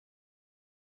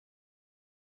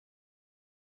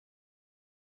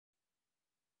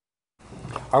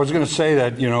I was going to say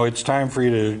that, you know, it's time for you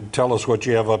to tell us what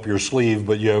you have up your sleeve,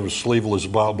 but you have a sleeveless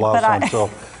blouse on, so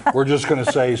we're just going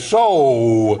to say,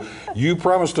 so you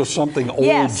promised us something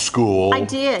old school. I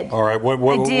did. All right,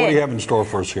 what do you have in store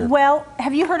for us here? Well,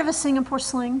 have you heard of a Singapore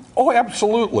sling? Oh,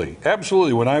 absolutely.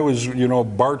 Absolutely. When I was, you know,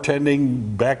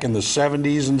 bartending back in the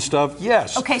 70s and stuff,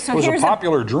 yes. Okay, so it was a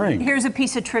popular drink. Here's a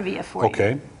piece of trivia for you.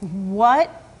 Okay.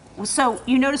 So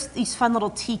you notice these fun little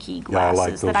tiki glasses I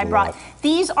like those that I brought.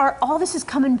 These are, all this is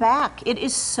coming back. It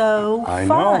is so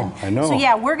fun. I know. So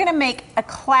yeah, we're gonna make a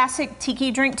classic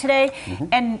tiki drink today,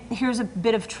 and here's a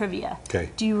bit of trivia. Okay.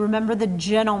 Do you remember the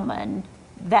gentleman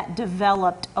that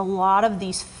developed a lot of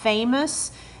these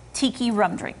famous tiki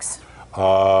rum drinks? No,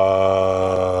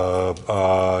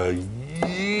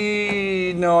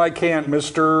 I can't,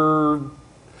 Mr.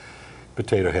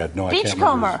 Potato Head. No, I can't.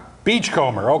 Beachcomber.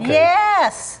 Beachcomber, okay.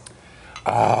 Yes.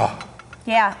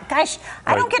 Yeah, gosh,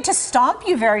 I don't get to stomp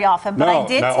you very often, but I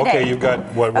did today. Okay, you've got,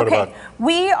 what about?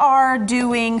 We are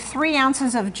doing 3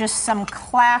 ounces of just some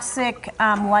classic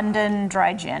London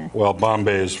dry gin. Well,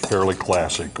 Bombay is fairly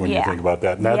classic when you think about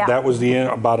that. And that was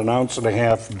about 1.5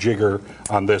 ounce jigger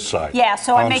on this side. Yeah,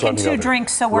 so I'm making 2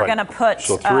 drinks, so we're going to put,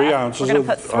 so 3 ounces we're going to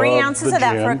put 3 ounces of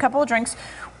that gin. for a couple of drinks.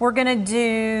 We're going to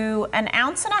do 1.5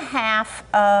 ounces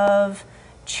of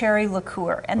cherry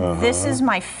liqueur, and this is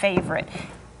my favorite.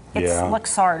 It's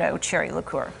Luxardo cherry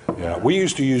liqueur. Yeah, we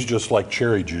used to use just like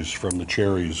cherry juice from the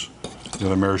cherries, you know,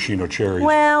 the maraschino cherries.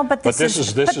 Well, but this is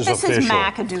official. This is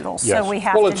Macadoodles, so we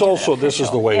have to. Well, it's also this is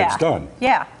the way it's done.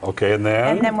 Yeah. Okay, and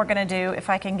then we're going to do, if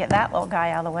I can get that little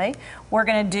guy out of the way, we're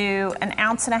going to do 1.5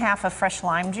 ounces of fresh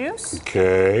lime juice.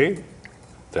 Okay.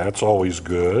 That's always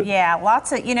good. Yeah,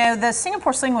 lots of, you know, the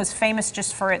Singapore sling was famous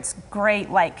just for its great,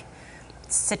 like,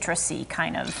 citrusy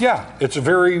kind of. Yeah, it's a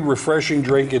very refreshing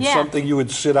drink. It's something you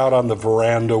would sit out on the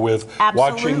veranda with,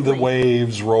 watching the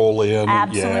waves roll in.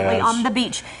 Absolutely, on the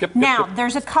beach. Now,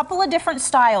 there's a couple of different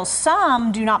styles.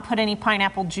 Some do not put any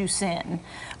pineapple juice in,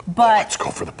 but let's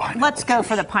go for the pineapple Let's go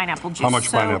for the pineapple juice. How much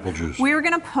pineapple juice? We're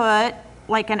going to put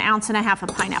like 1.5 ounces of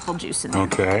pineapple juice in there.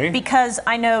 Okay. Because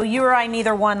I know you or I,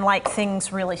 neither one like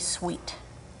things really sweet.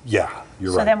 Yeah,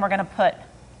 you're right. So then we're going to put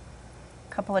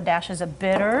couple of dashes of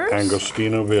bitters.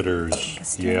 Angostura bitters.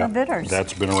 Angostura bitters.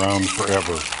 That's been around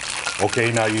forever.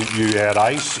 Okay, now you add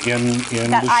ice in the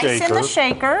shaker. Ice in the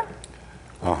shaker.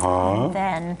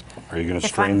 Then are you going to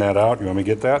strain that out? You want me to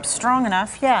get that? Strong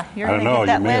enough, yeah. You're going to get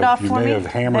that lid off for me. You may have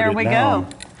hammered it down. There we go.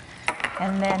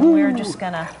 And then we're just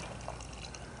going to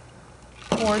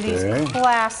pour these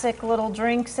classic little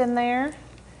drinks in there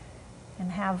and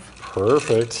have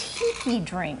tiki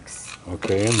drinks.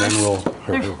 Okay, and then we'll.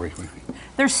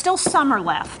 There's still summer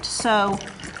left, so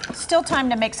still time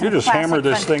to make some. You just hammered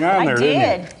this thing on there, didn't you?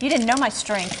 I did. You didn't know my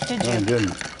strength, did you? I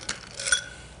didn't.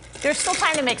 There's still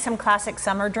time to make some classic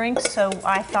summer drinks, so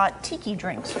I thought tiki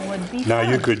drinks would be now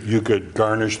fun. you could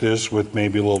garnish this with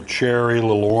maybe a little cherry, a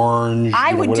little orange.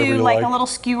 I would do like a little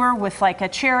skewer with like a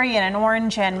cherry and an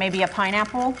orange and maybe a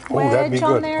pineapple wedge that'd be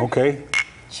good. on there. Okay.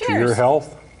 Cheers. To your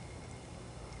health.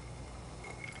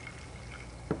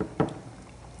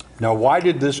 Now, why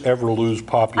did this ever lose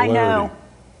popularity? I know.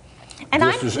 And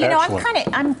I'm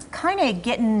excellent. kind of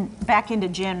getting back into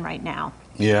gin right now.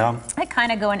 Yeah. I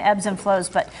kind of go in ebbs and flows,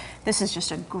 but this is just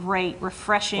a great,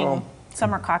 refreshing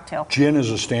summer cocktail. Gin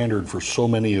is a standard for so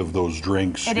many of those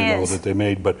drinks, that they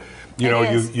made. But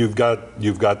you've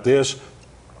got this.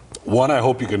 One I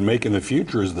hope you can make in the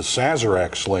future is the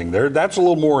Sazerac sling. That's a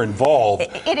little more involved.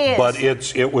 It is. But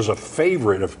it was a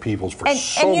favorite of people's for so many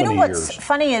years. And you know what's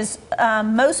funny is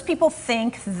most people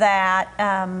think that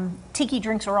tiki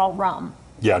drinks are all rum.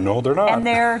 Yeah, no, they're not. And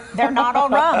they're not all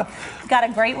rum. Got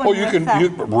a great one. Oh,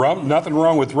 rum. Nothing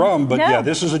wrong with rum, but yeah,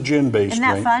 this is a gin-based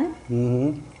drink. Isn't that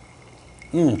fun?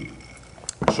 Mm-hmm.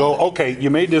 So, okay, you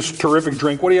made this terrific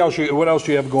drink. What else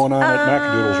do you have going on at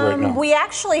Macadoodles right now? We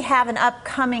actually have an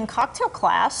upcoming cocktail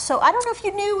class. So I don't know if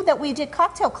you knew that we did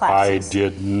cocktail classes. I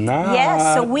did not.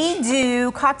 Yes, so we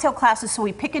do cocktail classes. So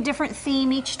we pick a different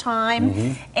theme each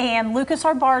time. And Lucas,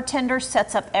 our bartender,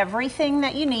 sets up everything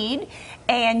that you need.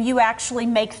 And you actually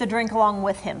make the drink along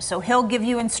with him. So he'll give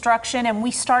you instruction. And we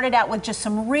started out with just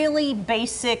some really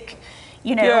basic,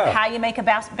 how you make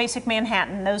a basic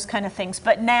Manhattan, those kind of things.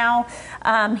 But now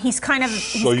he's kind of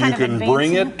So you can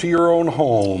bring it to your own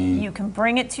home. You can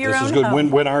bring it to your own home. This is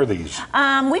good. When are these?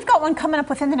 We've got one coming up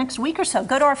within the next week or so.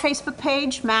 Go to our Facebook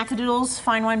page, Macadoodles,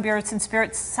 Fine Wine, Beers, and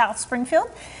Spirits, South Springfield,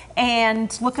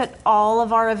 and look at all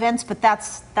of our events. But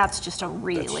that's just a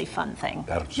really fun thing.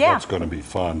 That's going to be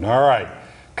fun. All right,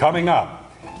 coming up.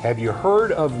 Have you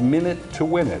heard of Minute to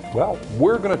Win It? Well,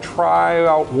 we're going to try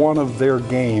out one of their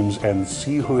games and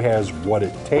see who has what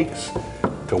it takes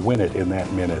to win it in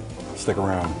that minute. Stick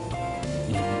around.